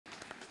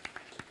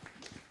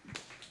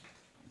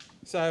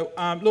So,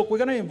 look, we're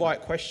going to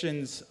invite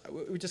questions.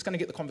 We're just going to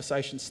get the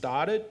conversation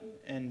started,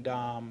 and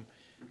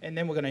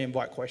then we're going to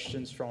invite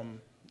questions from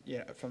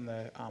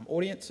the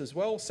audience as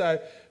well.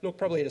 So, look,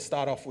 probably to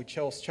start off with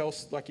Chels.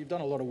 Chels, like, you've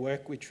done a lot of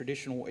work with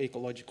traditional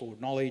ecological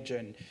knowledge,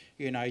 and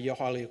you're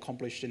highly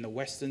accomplished in the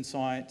Western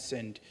science,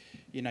 and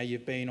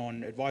you've been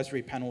on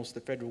advisory panels to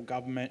the federal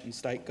government and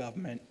state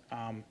government,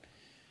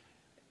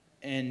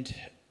 and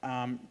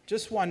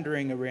just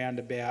wondering around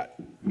about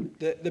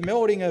the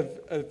melding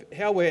of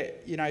how we're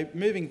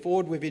moving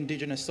forward with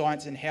Indigenous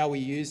science and how we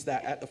use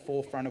that at the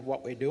forefront of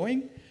what we're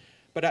doing,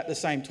 but at the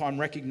same time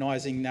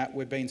recognising that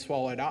we're being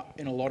swallowed up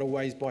in a lot of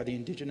ways by the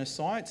Indigenous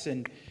science,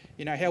 and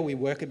how we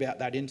work about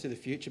that into the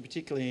future,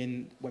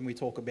 particularly when we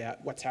talk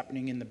about what's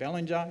happening in the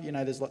Bellingen.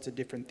 There's lots of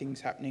different things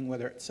happening,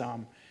 whether it's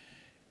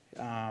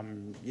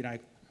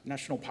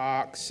national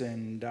parks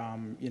and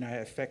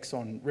effects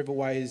on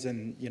riverways,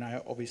 and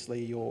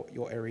obviously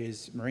your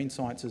area's marine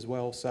science as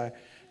well. So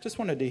just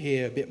wanted to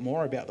hear a bit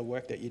more about the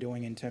work that you're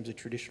doing in terms of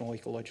traditional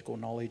ecological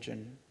knowledge,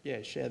 and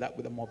share that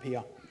with the mob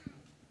here.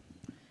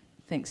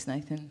 Thanks,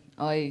 Nathan.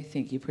 I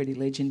think you're pretty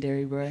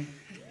legendary, bro.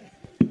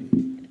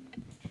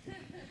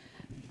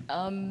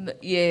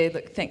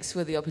 Look, thanks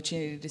for the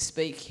opportunity to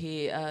speak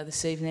here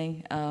this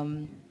evening,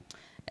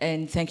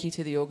 and thank you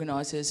to the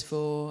organisers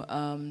for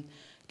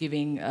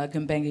giving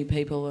Gumbaynggirr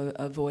people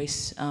a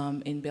voice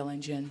in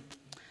Bellingen.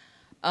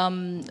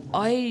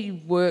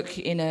 I work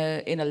in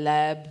a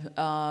lab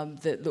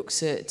that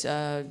looks at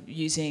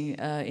using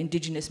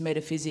Indigenous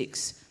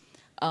metaphysics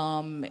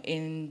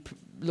in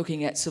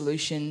looking at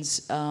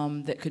solutions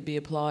that could be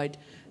applied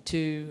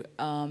to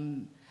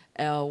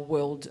our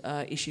world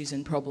issues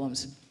and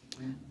problems.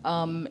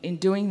 In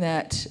doing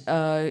that,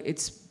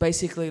 it's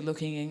basically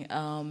looking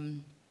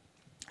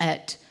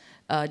at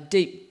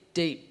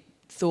deep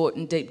thought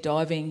and deep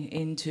diving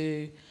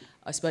into,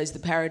 I suppose, the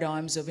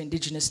paradigms of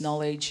Indigenous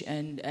knowledge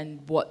and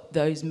what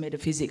those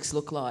metaphysics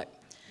look like.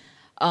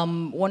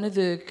 One of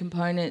the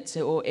components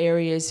or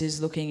areas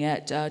is looking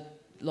at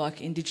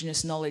like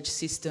Indigenous knowledge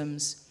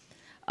systems,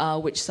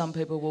 which some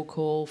people will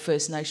call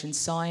First Nations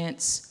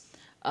science.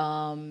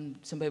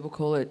 Some people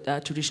call it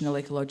traditional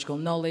ecological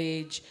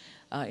knowledge,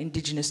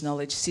 Indigenous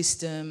knowledge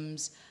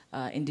systems,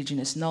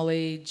 Indigenous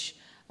knowledge,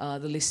 the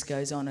list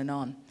goes on and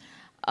on.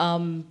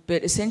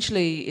 But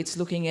essentially it's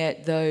looking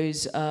at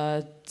those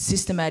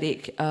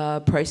systematic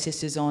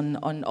processes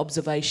on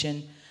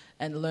observation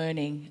and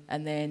learning,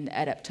 and then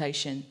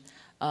adaptation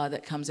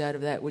that comes out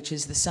of that, which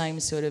is the same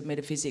sort of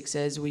metaphysics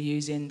as we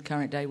use in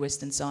current day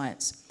Western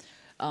science.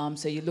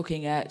 So you're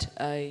looking at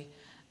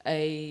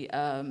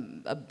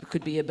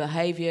could be a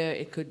behaviour,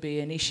 it could be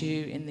an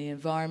issue in the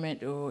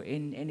environment or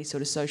in any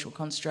sort of social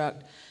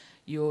construct.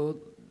 You're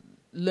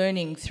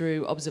learning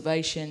through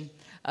observation.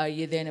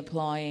 You're then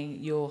applying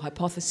your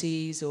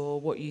hypotheses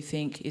or what you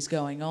think is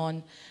going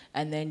on,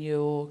 and then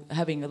you're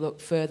having a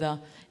look further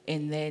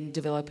and then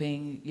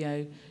developing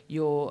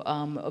your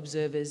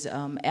observer's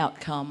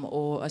outcome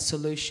or a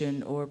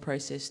solution or a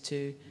process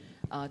to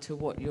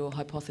what your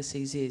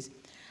hypothesis is.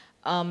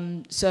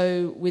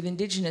 So with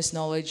Indigenous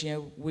knowledge,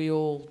 we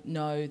all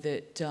know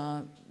that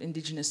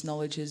Indigenous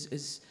knowledge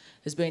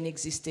has been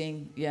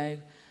existing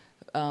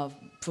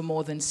for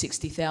more than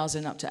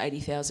 60,000 up to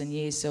 80,000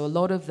 years. So a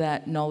lot of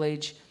that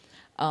knowledge,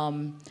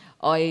 I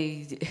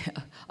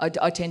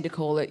tend to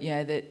call it,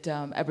 that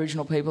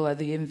Aboriginal people are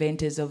the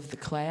inventors of the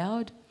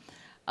cloud.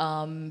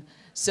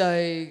 So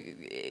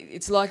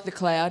it's like the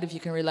cloud, if you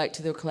can relate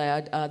to the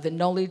cloud. The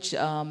knowledge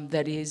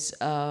that is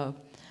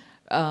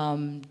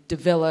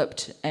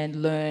developed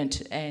and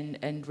learnt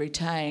and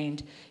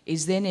retained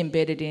is then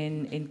embedded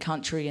in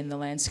country and the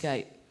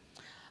landscape.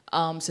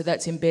 So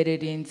that's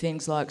embedded in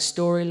things like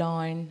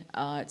storyline,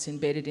 it's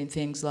embedded in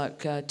things like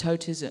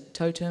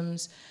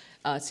totems,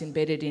 it's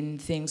embedded in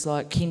things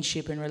like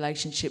kinship and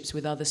relationships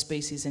with other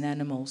species and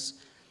animals.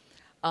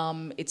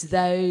 It's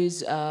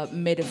those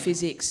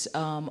metaphysics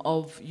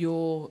of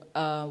your,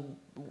 I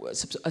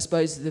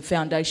suppose, the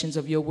foundations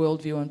of your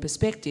worldview and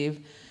perspective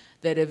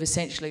that have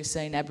essentially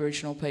seen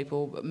Aboriginal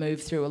people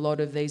move through a lot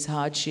of these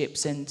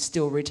hardships and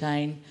still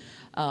retain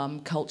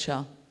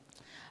culture.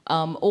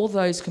 All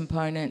those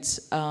components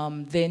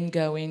then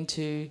go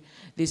into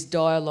this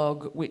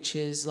dialogue, which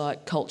is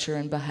like culture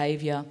and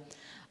behaviour.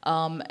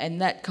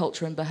 And that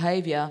culture and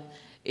behaviour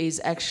is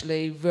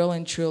actually well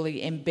and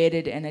truly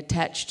embedded and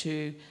attached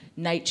to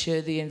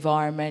nature, the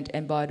environment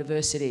and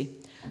biodiversity.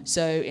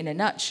 So in a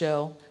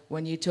nutshell,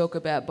 when you talk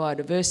about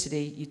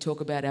biodiversity, you talk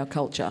about our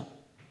culture.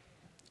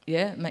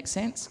 Yeah, makes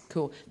sense?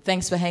 Cool.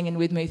 Thanks for hanging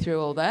with me through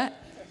all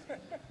that.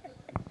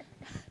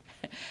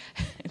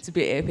 It's a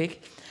bit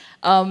epic.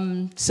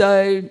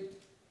 So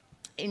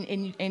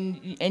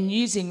in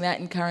using that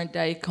in current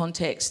day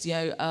context,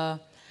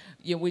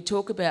 we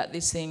talk about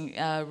this thing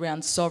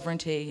around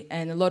sovereignty,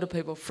 and a lot of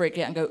people freak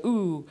out and go,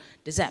 ooh,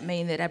 does that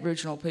mean that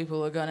Aboriginal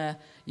people are going to,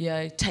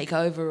 take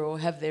over or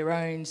have their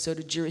own sort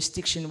of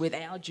jurisdiction with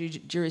our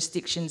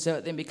jurisdiction? So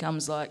it then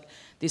becomes like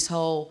this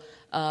whole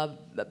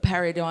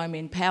paradigm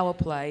in power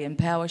play and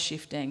power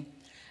shifting.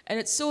 And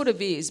it sort of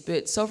is,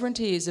 but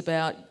sovereignty is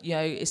about,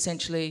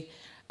 essentially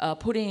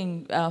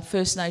putting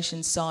First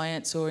Nations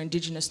science or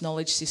Indigenous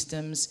knowledge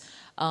systems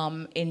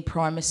in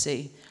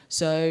primacy.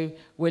 So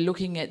we're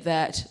looking at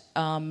that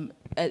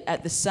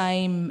at the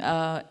same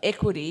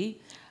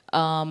equity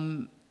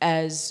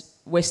as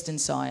Western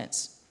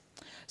science.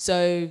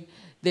 So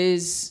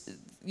there's,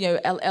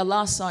 our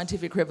last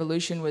scientific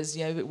revolution was,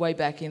 way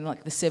back in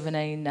like the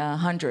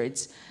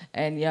 1700s.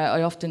 And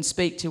I often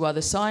speak to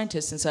other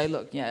scientists and say,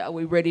 look, are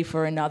we ready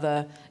for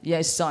another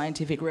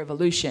scientific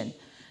revolution?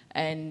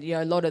 And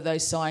a lot of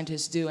those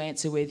scientists do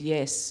answer with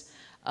yes,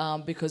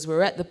 because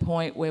we're at the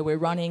point where we're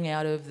running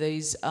out of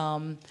these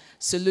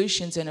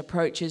solutions and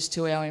approaches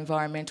to our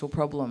environmental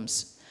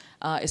problems,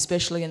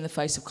 especially in the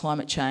face of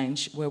climate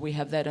change, where we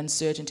have that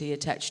uncertainty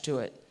attached to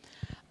it.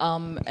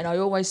 And I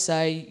always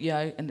say,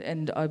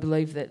 and I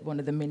believe that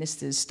one of the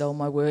ministers stole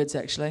my words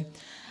actually,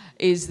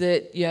 is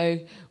that,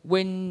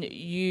 when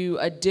you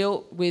are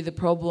dealt with a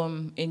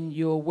problem in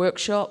your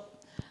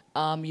workshop,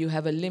 you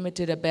have a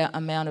limited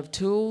amount of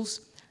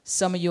tools.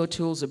 Some of your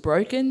tools are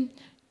broken.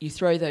 You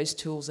throw those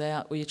tools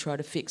out or you try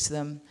to fix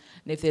them.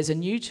 And if there's a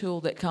new tool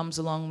that comes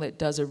along that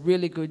does a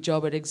really good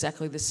job at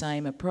exactly the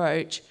same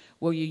approach,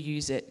 well, you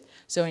use it.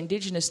 So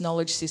Indigenous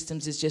knowledge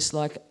systems is just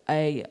like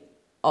a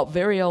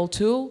very old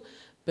tool,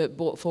 but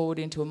brought forward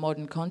into a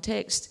modern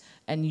context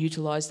and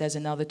utilised as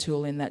another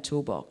tool in that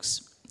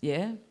toolbox.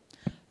 Yeah?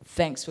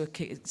 Thanks for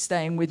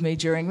staying with me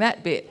during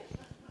that bit.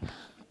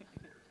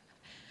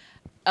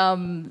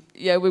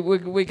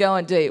 We're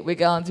going deep. We're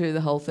going through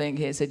the whole thing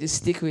here, so just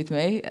stick with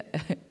me.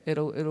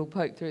 It'll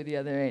poke through the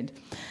other end.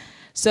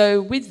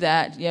 So with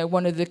that,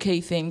 one of the key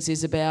things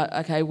is about,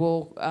 okay,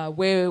 well,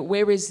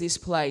 where is this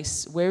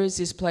place? Where is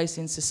this place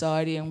in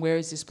society and where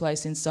is this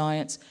place in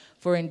science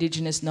for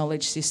Indigenous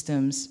knowledge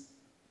systems?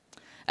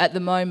 At the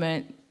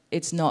moment,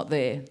 it's not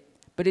there,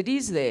 but it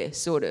is there,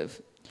 sort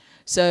of.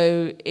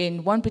 So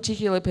in one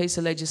particular piece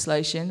of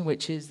legislation,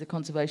 which is the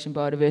Conservation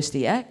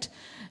Biodiversity Act,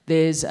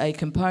 there's a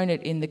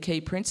component in the key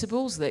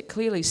principles that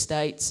clearly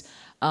states,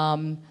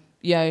 I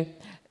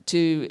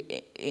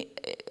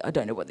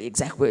don't know what the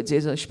exact words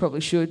is, I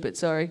probably should, but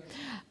sorry,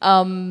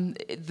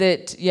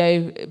 that,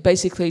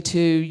 basically to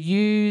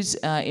use,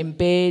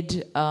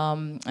 embed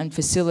and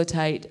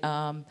facilitate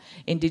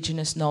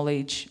Indigenous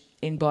knowledge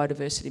in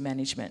biodiversity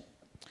management.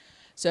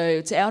 So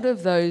it's out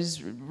of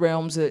those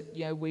realms that,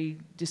 we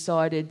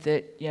decided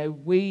that,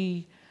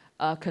 we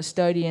are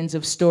custodians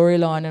of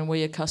storyline and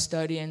we are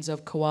custodians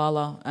of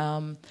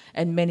koala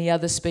and many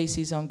other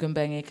species on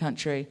Gumbaynggirr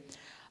country.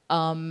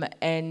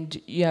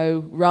 And,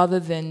 rather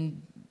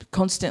than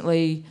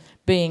constantly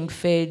being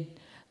fed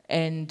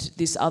and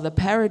this other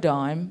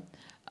paradigm,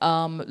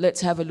 let's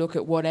have a look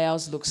at what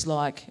ours looks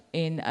like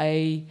in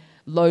a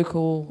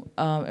local,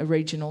 a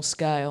regional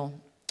scale.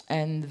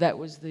 And that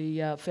was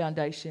the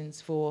foundations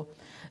for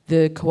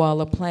the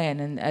koala plan.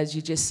 And as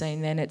you just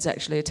seen then, it's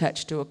actually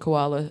attached to a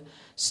koala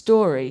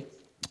story.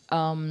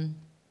 And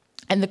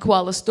the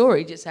koala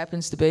story just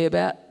happens to be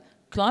about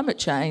climate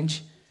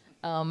change.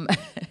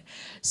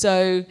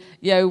 So,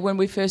 when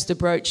we first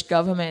approached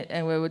government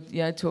and we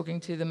were, talking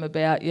to them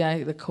about,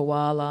 the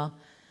koala,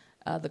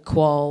 the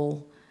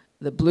quoll,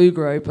 the blue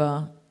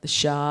groper, the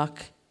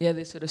shark,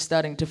 they're sort of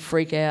starting to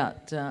freak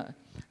out. I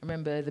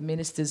remember the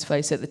minister's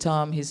face at the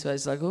time, his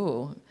face like,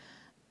 oh,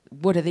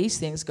 what do these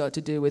things got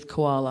to do with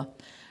koala?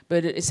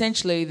 But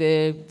essentially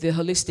they're the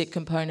holistic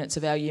components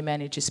of our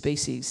Eumanager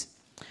species.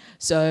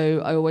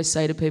 So I always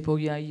say to people,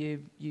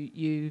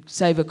 you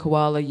save a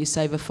koala, you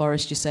save a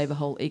forest, you save a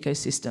whole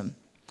ecosystem.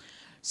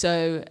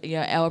 So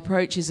our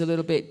approach is a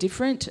little bit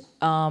different,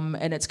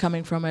 and it's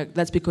coming from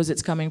that's because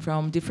it's coming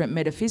from different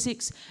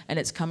metaphysics and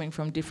it's coming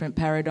from different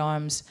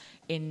paradigms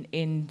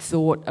in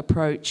thought,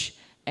 approach,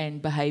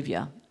 and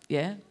behaviour.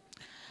 Yeah.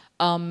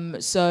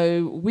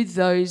 So with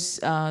those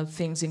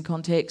things in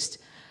context,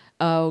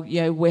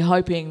 we're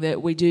hoping that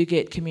we do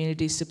get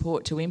community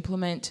support to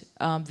implement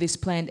this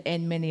plan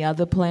and many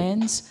other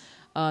plans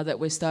that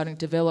we're starting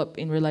to develop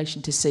in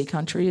relation to sea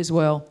country as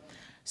well.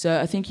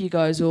 So I think you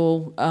guys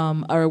all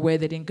are aware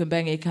that in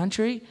Gumbaynggirr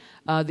country,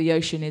 the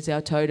ocean is our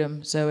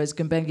totem. So as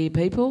Gumbaynggirr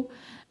people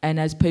and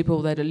as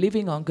people that are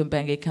living on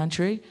Gumbaynggirr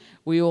country,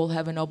 we all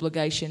have an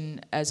obligation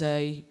as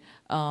a,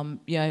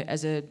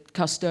 as a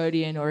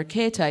custodian or a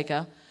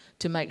caretaker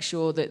to make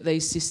sure that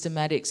these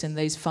systematics and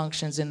these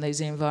functions and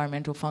these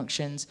environmental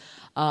functions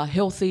are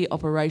healthy,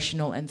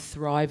 operational and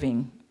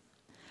thriving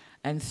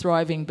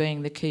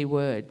being the key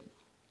word.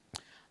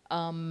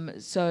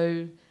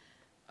 So,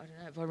 I don't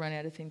know if I run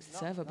out of things to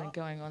say, I've been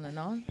going on and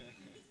on.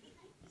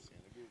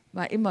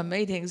 Mate, in my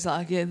meetings,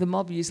 like, the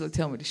mob usually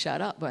tell me to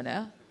shut up by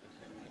now.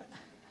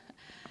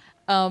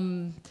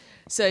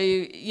 So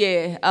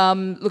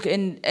look,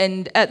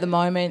 and at the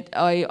moment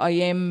I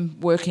am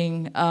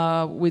working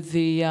with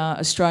the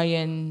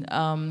Australian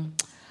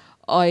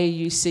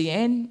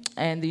IUCN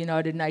and the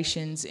United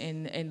Nations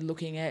in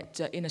looking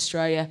at in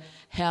Australia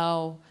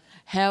how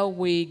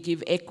we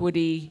give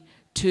equity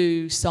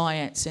to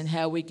science and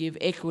how we give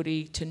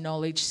equity to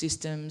knowledge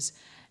systems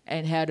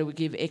and how do we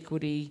give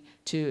equity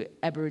to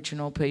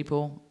Aboriginal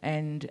people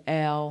and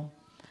our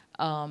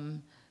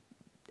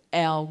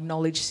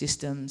knowledge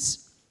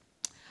systems.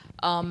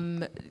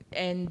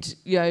 And,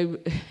 you know,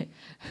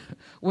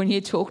 when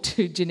you talk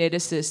to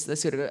geneticists, they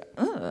sort of go,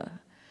 oh,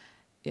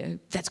 you know,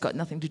 that's got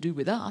nothing to do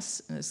with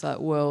us. And it's like,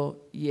 well,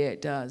 yeah,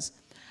 it does.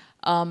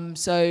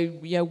 So,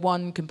 you know,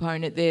 one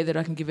component there that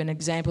I can give an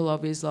example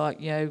of is like,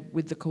 you know,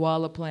 with the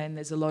koala plan,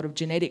 there's a lot of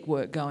genetic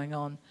work going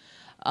on,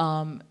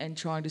 and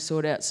trying to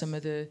sort out some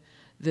of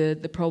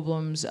the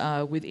problems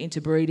with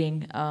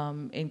interbreeding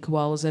in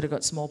koalas that have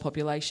got small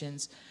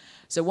populations.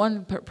 So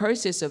one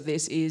process of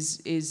this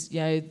is you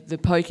know, the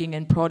poking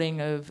and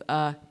prodding of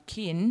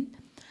kin,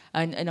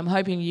 and I'm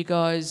hoping you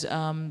guys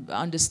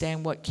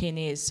understand what kin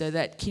is. So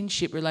that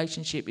kinship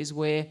relationship is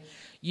where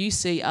you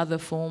see other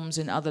forms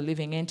and other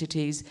living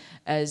entities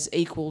as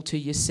equal to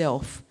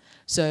yourself.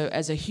 So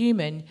as a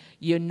human,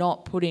 you're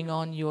not putting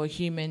on your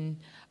human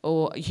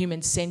or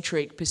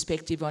human-centric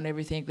perspective on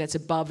everything that's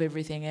above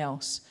everything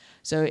else.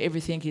 So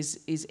everything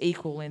is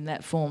equal in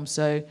that form.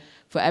 So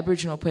for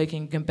Aboriginal people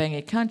in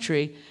Gumbaynggirr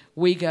country,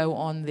 we go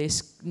on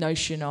this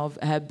notion of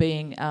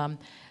being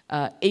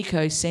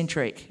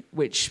ecocentric,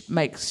 which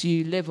makes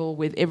you level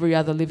with every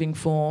other living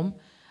form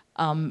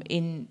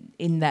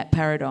in that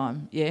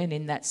paradigm, yeah, and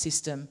in that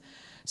system.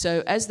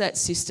 So as that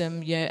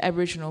system, yeah,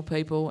 Aboriginal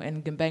people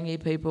and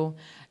Gumbaynggirr people,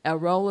 our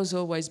role has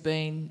always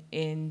been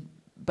in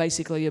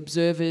basically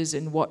observers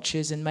and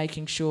watchers and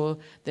making sure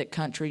that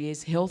country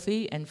is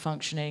healthy and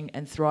functioning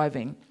and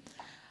thriving.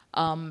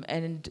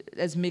 And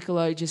as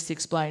Mikolo just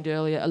explained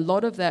earlier, a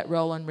lot of that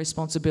role and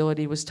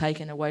responsibility was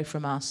taken away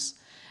from us.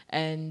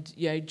 And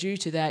you know, due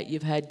to that,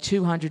 you've had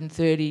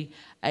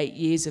 238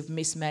 years of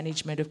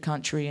mismanagement of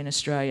country in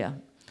Australia,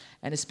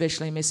 and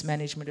especially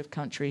mismanagement of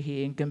country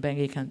here in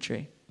Gumbaynggirr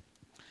country.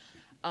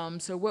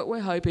 So what we're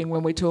hoping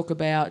when we talk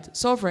about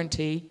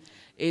sovereignty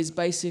is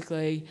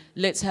basically,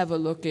 let's have a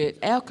look at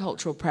our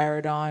cultural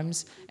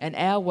paradigms and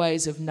our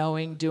ways of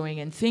knowing, doing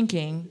and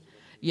thinking,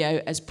 you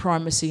know, as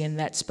primacy in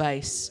that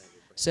space.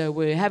 So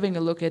we're having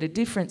a look at a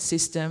different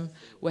system,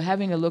 we're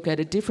having a look at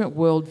a different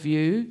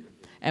worldview,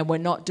 and we're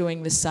not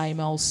doing the same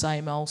old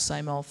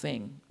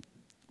thing.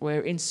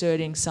 We're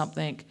inserting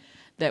something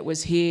that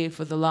was here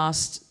for the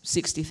last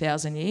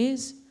 60,000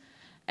 years,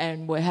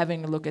 and we're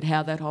having a look at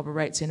how that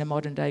operates in a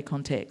modern day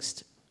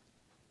context.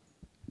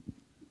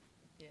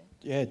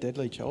 Yeah,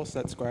 deadly, Chels.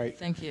 That's great.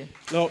 Thank you.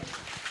 Look,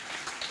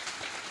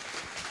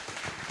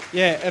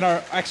 yeah, and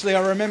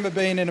I remember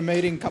being in a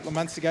meeting a couple of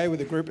months ago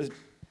with a group of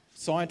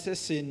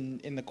scientists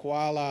in the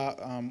koala,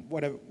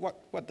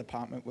 what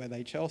department were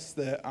they, Chels?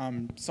 The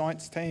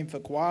science team for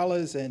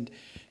koalas, and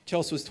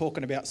Chels was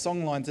talking about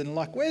songlines and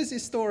like, where's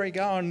this story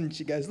going? And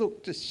she goes,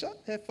 look, just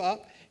shut the F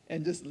up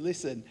and just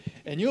listen,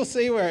 and you'll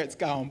see where it's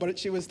going. But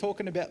she was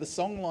talking about the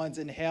songlines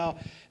and how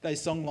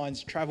those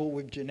songlines travel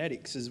with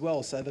genetics as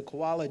well. So the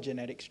koala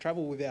genetics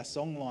travel with our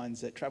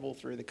songlines that travel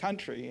through the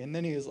country. And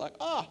then he was like,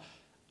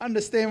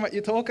 understand what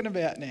you're talking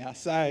about now.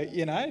 So,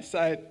 you know,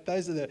 so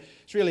those are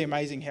it's really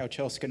amazing how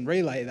Chels can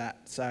relay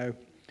that. So,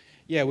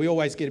 yeah, we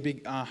always get a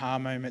big aha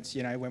moments,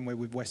 you know, when we're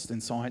with Western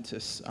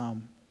scientists.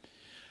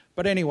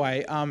 But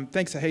anyway,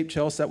 thanks a heap,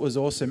 Chels. That was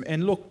awesome.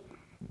 And look,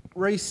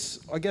 Rhys,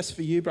 I guess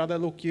for you, brother,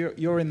 look,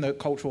 you're in the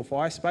cultural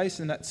fire space,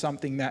 and that's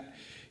something that,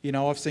 you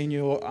know, I've seen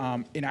you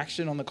in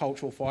action on the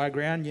cultural fire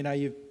ground. You know,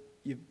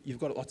 you've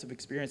got lots of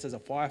experience as a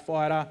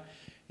firefighter,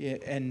 yeah,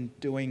 and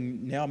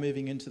now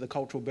moving into the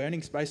cultural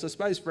burning space. I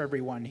suppose for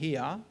everyone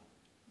here,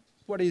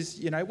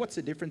 what's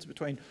the difference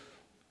between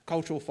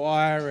cultural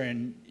fire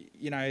and,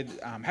 you know,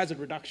 hazard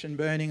reduction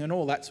burning and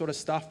all that sort of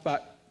stuff?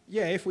 But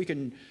yeah, if we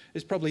can,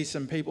 there's probably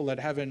some people that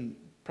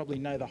probably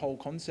know the whole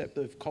concept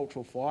of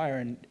cultural fire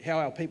and how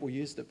our people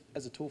used it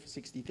as a tool for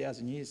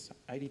 60,000 years,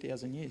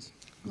 80,000 years.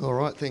 All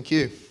right, thank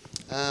you.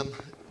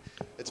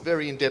 It's a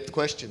very in-depth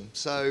question.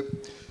 So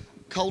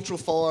cultural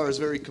fire is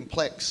very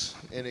complex,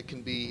 and it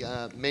can be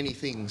many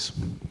things.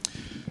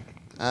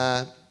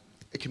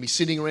 It can be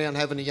sitting around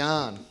having a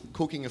yarn,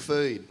 cooking a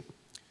feed.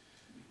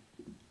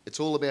 It's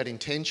all about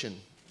intention.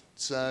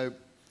 So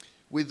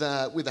with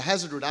a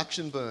hazard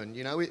reduction burn,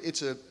 you know,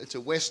 it's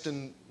a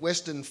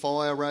Western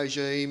fire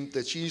regime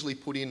that's usually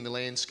put in the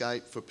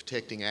landscape for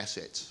protecting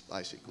assets,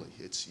 basically.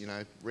 It's, you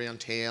know,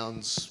 around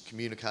towns,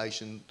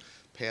 communication,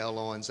 power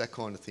lines, that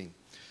kind of thing.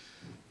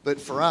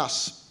 But for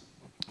us,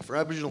 for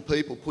Aboriginal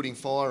people putting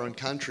fire on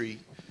country,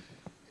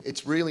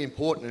 it's really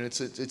important, and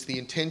it's the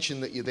intention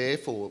that you're there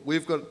for.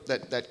 We've got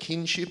that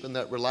kinship and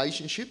that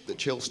relationship that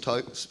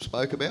Chels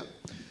spoke about.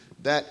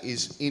 That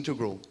is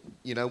integral.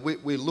 You know,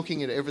 we're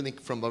looking at everything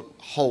from a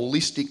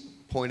holistic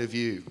point of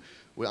view.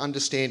 We're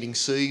understanding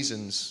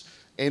seasons,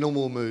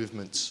 animal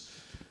movements,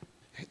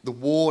 the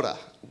water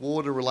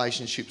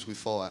relationships with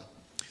fire.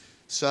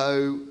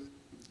 So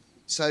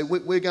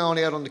we're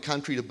going out on the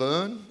country to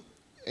burn,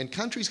 and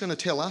country's going to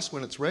tell us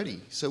when it's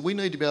ready. So we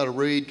need to be able to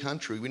read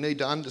country. We need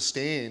to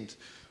understand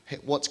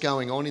what's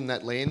going on in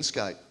that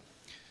landscape.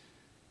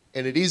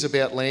 And it is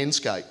about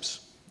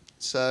landscapes.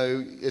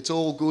 So it's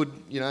all good,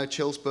 you know,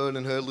 Chels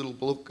burning her little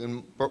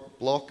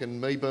block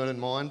and me burning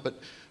mine, but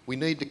we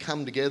need to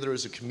come together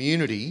as a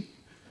community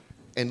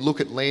and look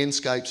at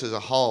landscapes as a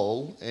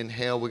whole and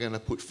how we're going to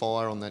put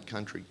fire on that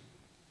country.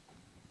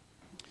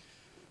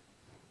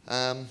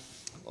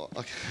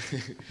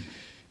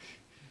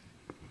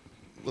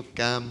 Look,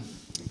 yeah,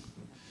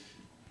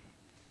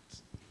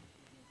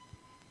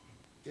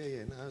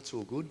 no, it's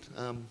all good.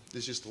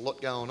 There's just a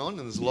lot going on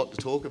and there's a lot to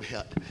talk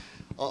about.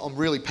 I'm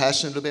really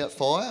passionate about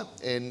fire,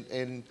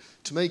 and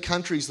to me,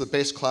 country's the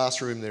best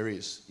classroom there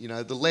is. You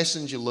know, the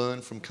lessons you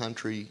learn from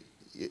country,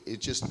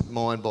 it's just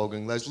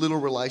mind-boggling. Those little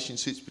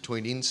relationships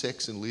between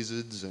insects and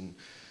lizards and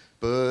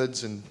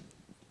birds and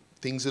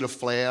things that are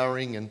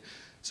flowering, and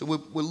so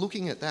we're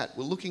looking at that.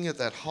 We're looking at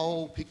that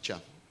whole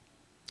picture.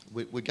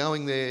 We're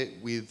going there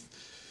with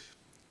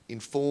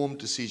informed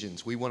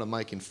decisions. We want to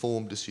make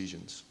informed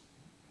decisions.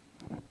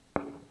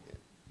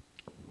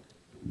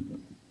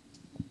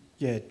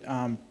 Yeah,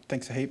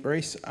 thanks a heap,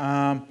 Rhys.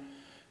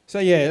 So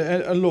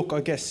yeah, look,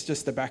 I guess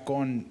just to back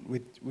on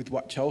with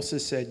what Chels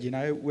has said, you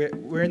know,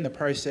 we're in the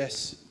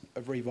process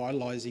of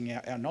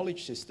revitalising our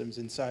knowledge systems,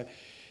 and so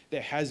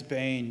there has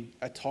been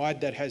a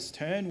tide that has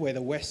turned where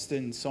the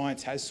Western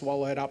science has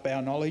swallowed up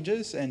our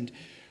knowledges. And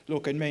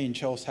look, and me and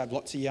Chels have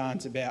lots of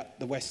yarns about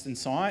the Western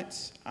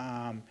science,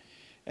 and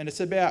it's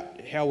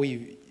about how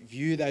we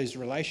view those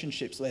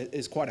relationships.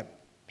 There's quite a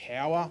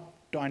power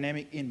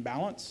dynamic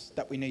imbalance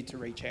that we need to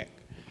recheck.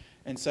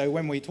 And so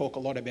when we talk a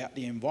lot about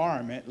the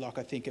environment, like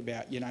I think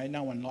about, you know,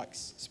 no one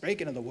likes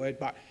speaking of the word,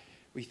 but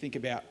we think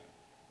about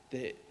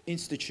the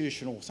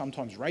institutional,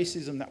 sometimes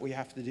racism that we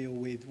have to deal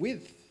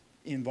with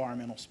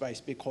environmental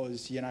space,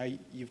 because, you know,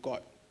 you've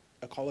got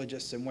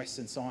ecologists and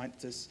Western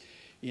scientists,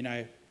 you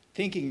know,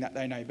 thinking that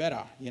they know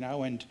better, you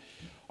know, and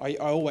I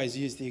always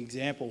use the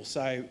example.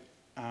 So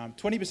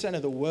 20%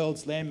 of the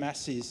world's land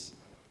mass is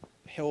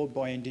held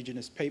by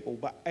Indigenous people,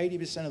 but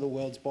 80% of the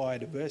world's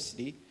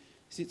biodiversity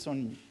sits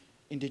on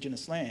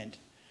Indigenous land.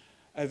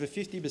 Over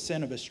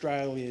 50% of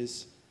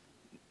Australia's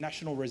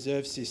national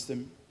reserve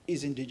system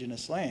is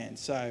Indigenous land.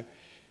 So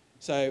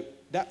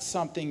that's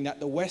something that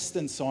the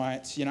Western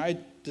science, you know,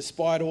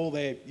 despite all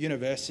their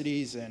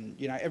universities and,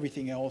 you know,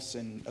 everything else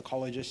and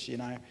ecologists, you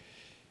know,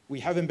 we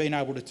haven't been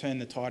able to turn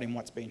the tide in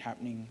what's been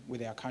happening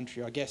with our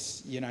country. I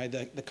guess, you know,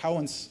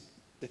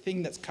 the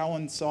thing that's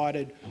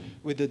coincided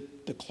with the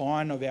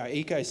decline of our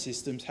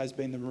ecosystems has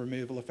been the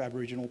removal of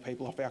Aboriginal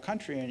people off our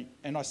country.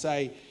 And I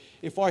say,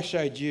 if I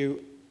showed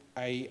you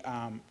a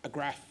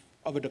graph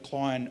of a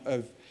decline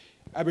of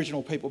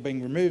Aboriginal people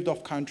being removed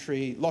off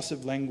country, loss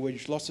of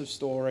language, loss of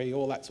story,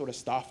 all that sort of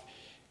stuff,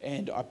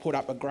 and I put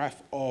up a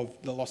graph of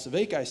the loss of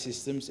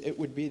ecosystems, it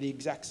would be the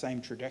exact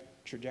same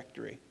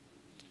trajectory.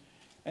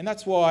 And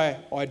that's why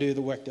I do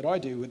the work that I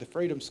do with the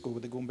Freedom School,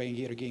 with the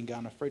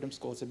Gumbaynggirra Freedom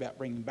School. It's about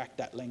bringing back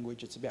that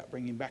language, it's about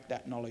bringing back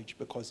that knowledge,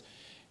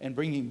 and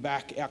bringing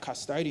back our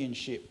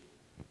custodianship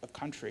of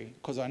country,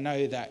 because I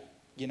know that,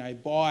 you know,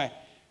 by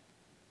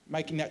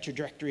making that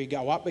trajectory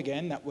go up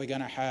again, that we're going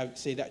to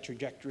see that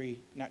trajectory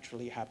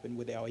naturally happen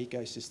with our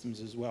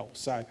ecosystems as well.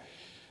 So,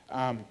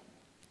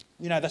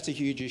 you know, that's a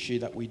huge issue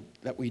that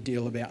we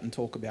deal about and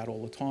talk about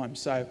all the time.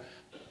 So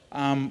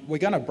we're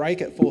going to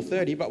break at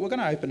 4:30, but we're going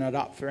to open it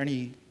up for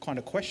any kind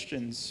of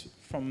questions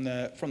from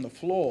the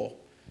floor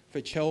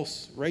for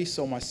Chels, Rhys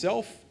or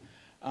myself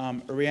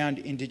around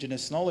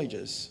Indigenous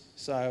knowledges.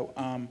 So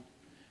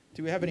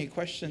do we have any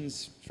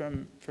questions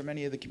from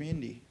any of the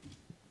community?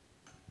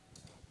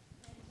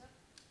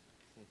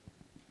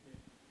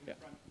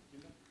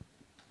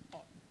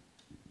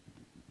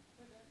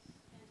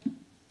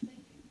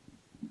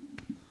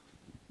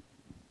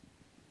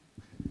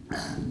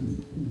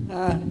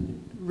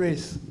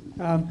 Rhys,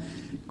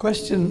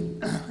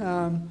 question,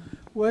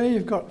 where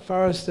you've got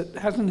forest that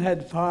hasn't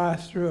had fire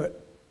through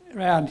it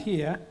around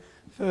here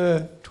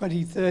for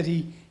 20,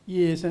 30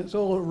 years, and it's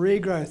all a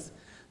regrowth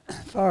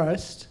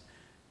forest,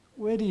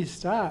 where do you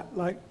start?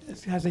 Like,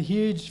 it has a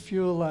huge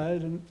fuel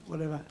load and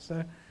whatever,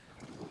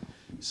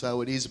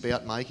 So it is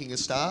about making a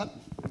start,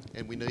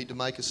 and we need to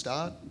make a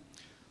start.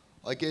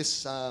 I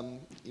guess,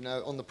 you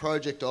know, on the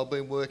project I've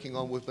been working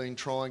on, we've been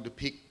trying to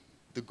pick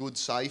the good,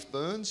 safe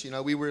burns. You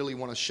know, we really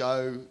want to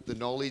show the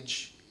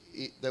knowledge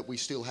that we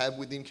still have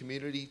within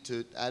community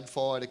to add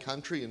fire to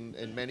country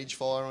and manage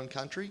fire on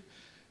country,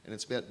 and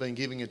it's about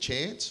giving a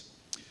chance.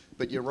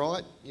 But you're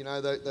right, you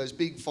know, those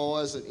big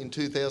fires in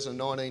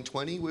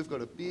 2019-20, we've got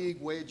a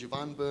big wedge of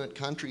unburnt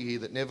country here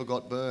that never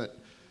got burnt.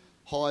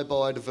 High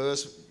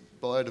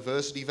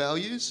biodiversity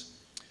values,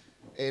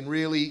 and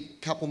really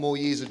a couple more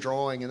years of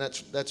drying, and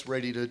that's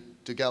ready to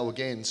go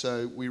again.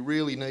 So we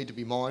really need to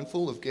be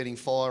mindful of getting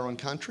fire on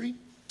country.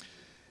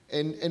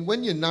 And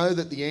when you know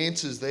that the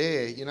answer's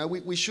there, you know,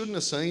 we shouldn't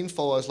have seen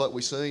fires like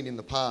we've seen in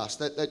the past.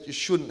 That just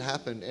shouldn't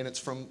happen, and it's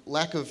from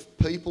lack of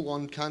people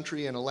on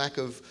country and a lack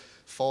of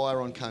fire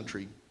on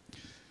country.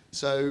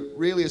 So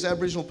really, as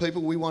Aboriginal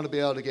people, we want to be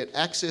able to get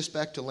access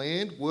back to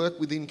land, work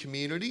within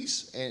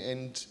communities,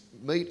 and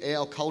meet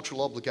our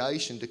cultural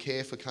obligation to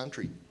care for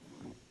country.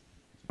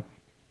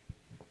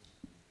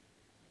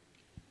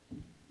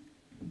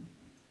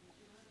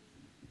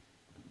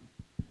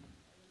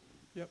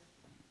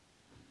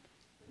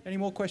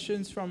 more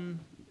questions from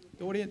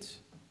the audience?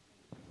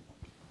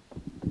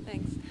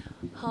 Thanks.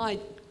 Hi,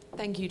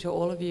 thank you to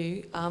all of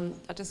you.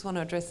 I just want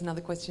to address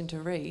another question to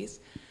Rhys.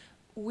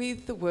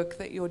 With the work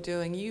that you're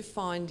doing, are you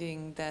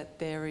finding that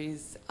there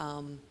is,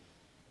 are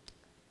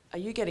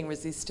you getting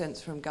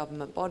resistance from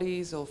government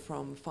bodies or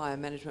from fire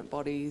management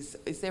bodies?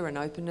 Is there an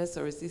openness,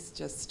 or is this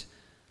just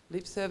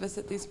lip service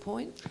at this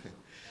point?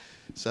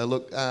 So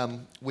look,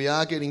 we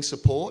are getting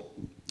support,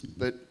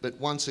 but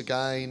once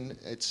again,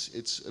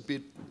 it's a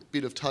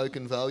bit of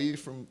token value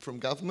from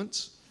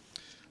governments.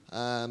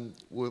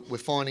 We're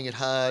finding it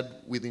hard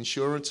with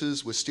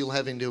insurances. We're still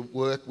having to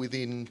work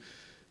within,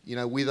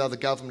 with other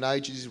government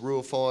agencies,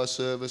 Rural Fire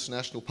Service,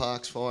 National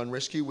Parks, Fire and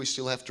Rescue. We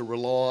still have to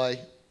rely,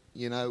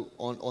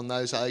 on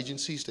those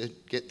agencies to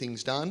get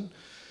things done.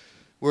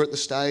 We're at the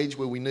stage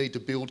where we need to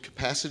build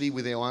capacity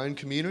with our own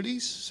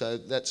communities. So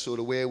that's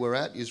sort of where we're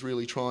at, is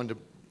really trying to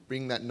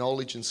bring that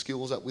knowledge and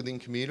skills up within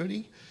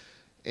community.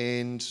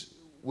 And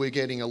we're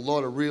getting a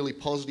lot of really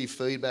positive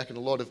feedback and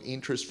a lot of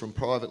interest from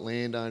private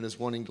landowners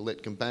wanting to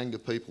let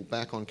Gumbanga people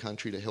back on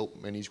country to help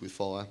manage with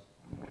fire.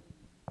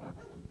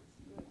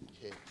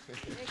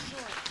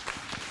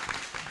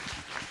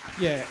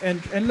 Yeah,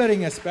 and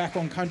letting us back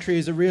on country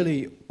is a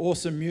really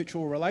awesome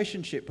mutual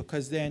relationship,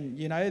 because then,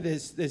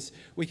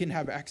 we can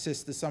have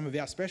access to some of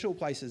our special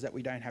places that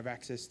we don't have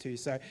access to.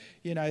 So,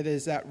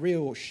 there's that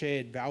real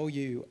shared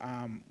value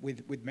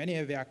with many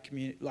of our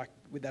community, like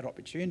with that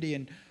opportunity.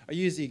 And I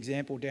use the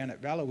example down at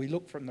Valor. We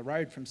look from the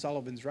road, from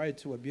Sullivan's Road,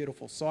 to a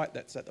beautiful site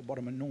that's at the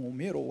bottom of Normal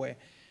Middle where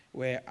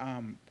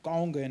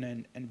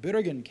Golngan and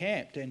Bellingen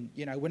camped, and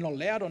we're not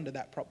allowed onto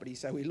that property,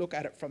 so we look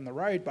at it from the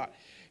road, but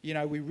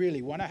we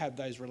really want to have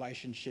those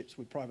relationships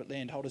with private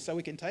landholders so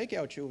we can take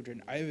our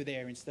children over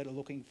there instead of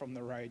looking from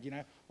the road,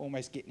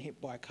 almost getting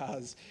hit by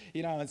cars,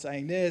 and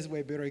saying there's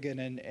where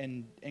Bellingen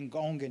and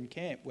Golngan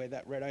camp, where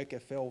that red ochre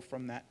fell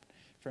from that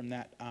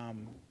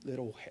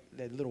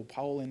little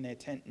pole in their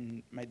tent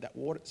and made that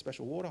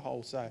special water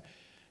hole. So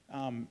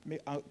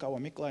Goa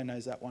Miklo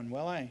knows that one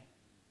well, eh?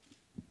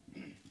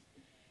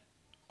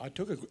 I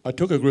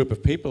took a group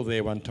of people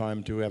there one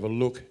time to have a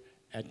look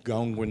at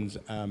Golngan's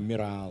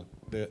miral,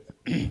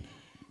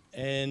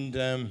 and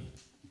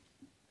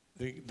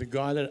the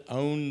guy that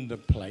owned the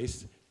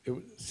place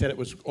said it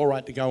was all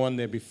right to go on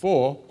there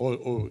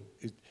before,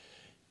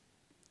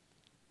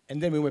 and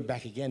then we went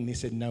back again, and he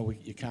said, no,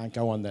 you can't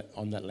go on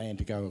that land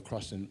to go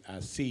across and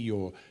see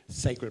your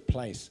sacred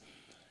place.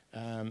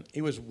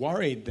 He was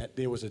worried that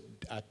there was a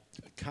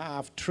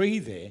carved tree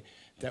there,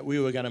 that we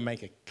were going to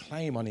make a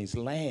claim on his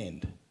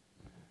land.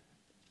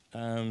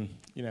 All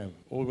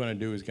we want to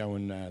do is go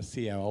and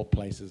see our old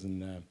places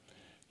and,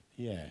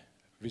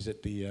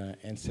 visit the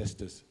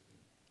ancestors.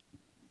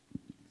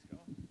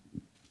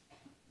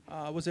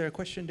 Was there a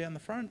question down the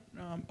front?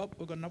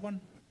 We've got another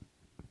one.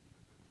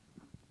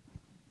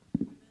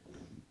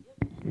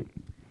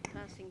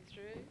 Passing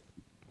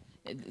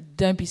through.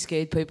 Don't be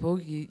scared, people.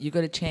 You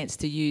got a chance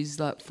to use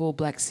like 4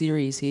 black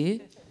series here.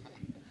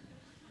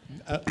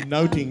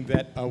 Noting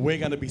that we're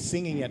going to be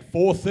singing at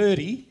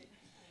 4:30,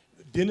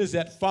 dinner's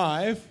at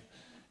 5,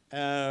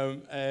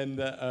 and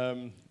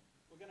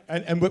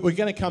we're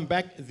going to come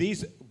back.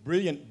 These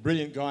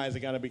brilliant guys are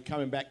going to be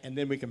coming back, and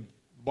then we can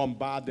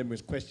bombard them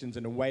with questions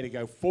and a way to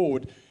go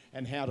forward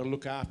and how to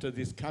look after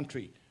this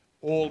country,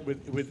 all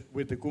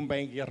with the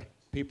Gumbanga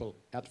people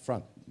out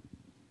front.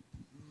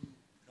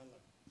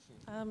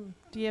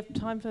 Do you have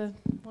time for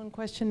one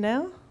question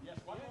now? Yes,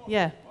 one more.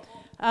 Yeah.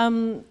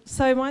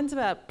 So mine's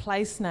about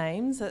place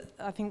names.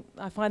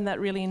 I find that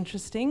really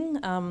interesting.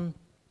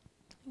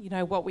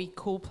 What we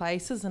call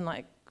places, and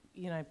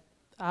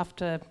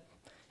after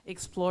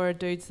explorer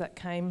dudes that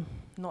came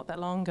not that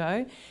long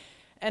ago,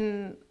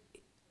 and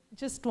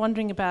just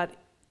wondering about,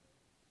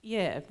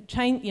 the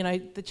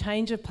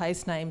change of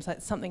place names.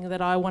 That's something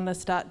that I want to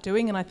start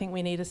doing, and I think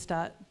we need to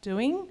start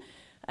doing.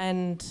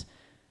 And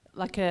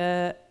like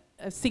a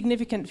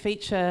significant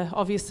feature,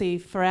 obviously,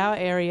 for our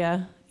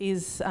area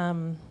is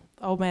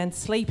Old Man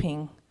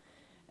Sleeping,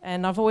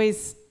 and I've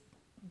always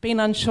been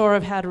unsure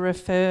of how to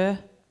refer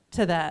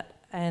to that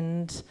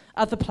and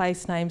other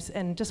place names,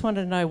 and just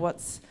wanted to know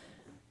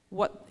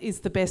what is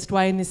the best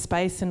way in this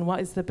space, and what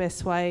is the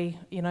best way,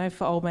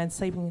 for Old Man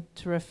Sleeping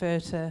to refer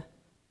to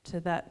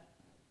that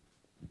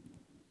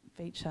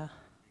feature.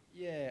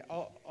 Yeah,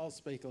 I'll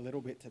speak a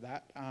little bit to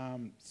that.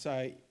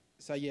 So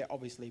yeah,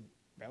 obviously,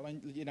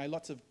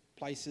 lots of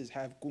places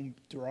have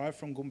derived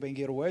from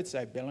Gumbanga words,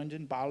 so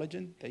Bellingen,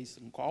 Bellingen, these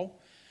and Cole.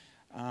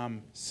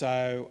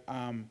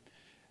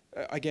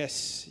 I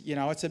guess,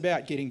 it's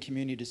about getting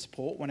community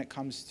support when it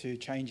comes to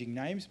changing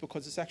names,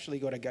 because it's actually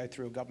got to go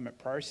through a government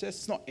process.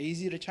 It's not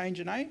easy to change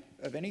a name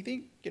of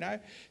anything,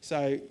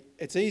 So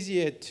it's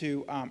easier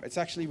to, it's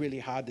actually really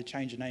hard to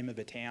change the name of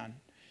a town.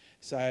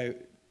 So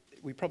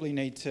we probably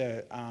need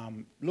to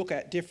look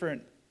at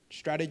different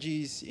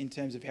strategies in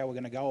terms of how we're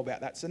going to go about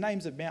that. So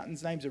names of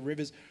mountains, names of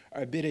rivers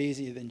are a bit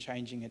easier than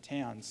changing a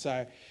town.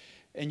 So,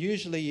 and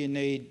usually you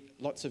need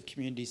lots of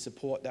community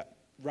support that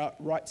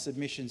write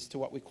submissions to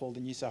what we call the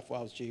New South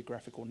Wales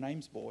Geographical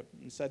Names Board.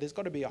 And so there's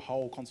got to be a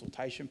whole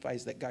consultation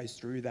phase that goes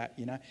through that,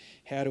 you know.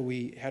 How do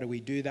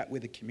we do that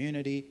with the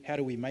community? How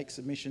do we make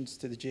submissions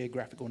to the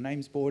Geographical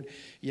Names Board?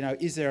 You know,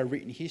 is there a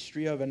written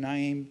history of a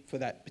name for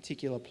that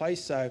particular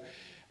place? So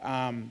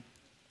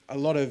a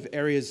lot of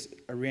areas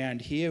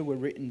around here were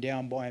written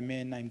down by a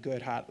man named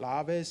Gerhard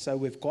Laves. So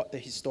we've got the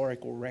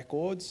historical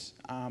records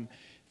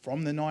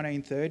from the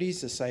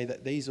 1930s to say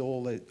that these are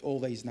all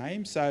these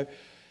names. So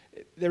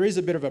there is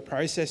a bit of a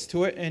process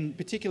to it, and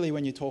particularly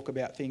when you talk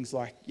about things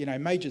like, you know,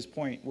 Major's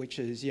Point, which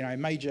is, you know,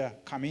 Major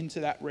come into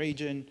that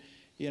region,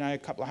 you know, a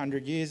couple of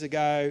 100 years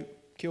ago,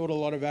 killed a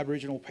lot of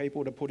Aboriginal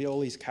people to put all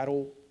these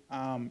cattle,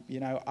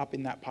 you know, up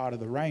in that part of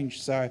the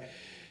range. So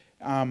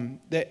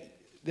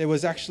there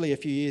was actually a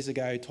few years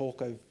ago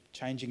talk of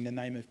changing the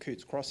name of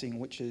Cootes Crossing,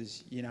 which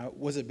is, you know,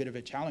 was a bit of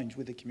a challenge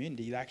with the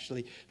community.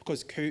 Actually,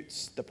 because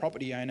Cootes, the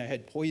property owner,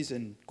 had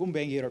poisoned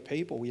Gumbaynggirra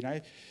people, you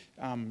know,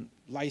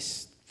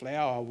 laced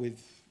flour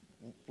with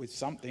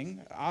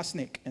something,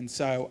 arsenic, and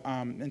so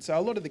a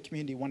lot of the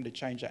community wanted to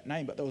change that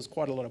name, but there was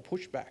quite a lot of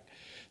pushback.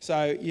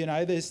 So, you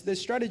know,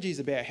 there's strategies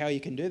about how you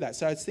can do that.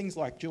 So it's things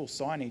like dual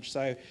signage.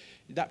 So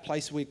that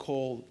place we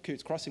call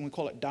Cootes Crossing, we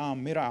call it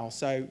Dam Miral.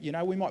 So, you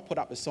know, we might put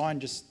up a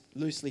sign just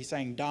loosely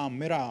saying Dam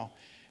Miral,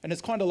 and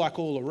it's kind of like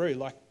Uluru.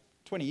 Like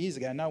 20 years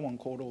ago, no one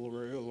called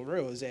Uluru Uluru,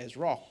 it was Ayers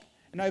Rock.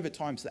 And over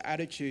time, the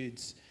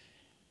attitudes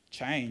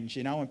change,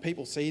 you know, and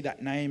people see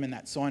that name and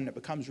that sign, it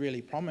becomes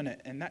really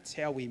prominent, and that's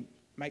how we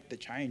make the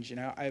change, you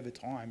know, over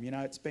time. You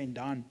know, it's been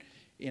done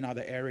in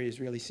other areas,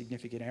 really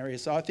significant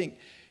areas. So I think,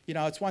 you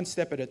know, it's one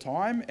step at a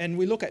time, and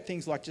we look at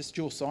things like just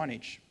dual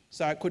signage.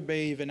 So it could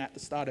be even at the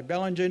start of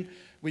Bellingen,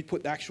 we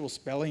put the actual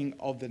spelling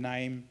of the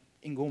name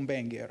in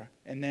Gumbaynggirra,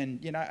 and then,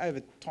 you know,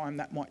 over time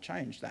that might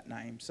change that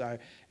name. So,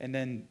 and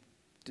then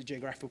the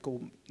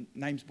Geographical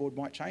Names Board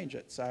might change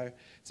it. So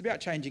it's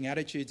about changing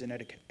attitudes and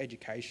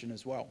education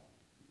as well.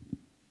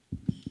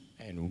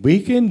 And we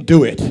can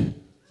do it.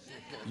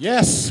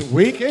 Yes,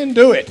 we can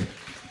do it.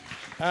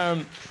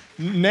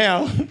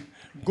 Now,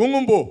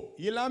 Gungumbu,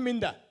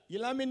 Yilaminda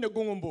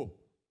Gungumbu.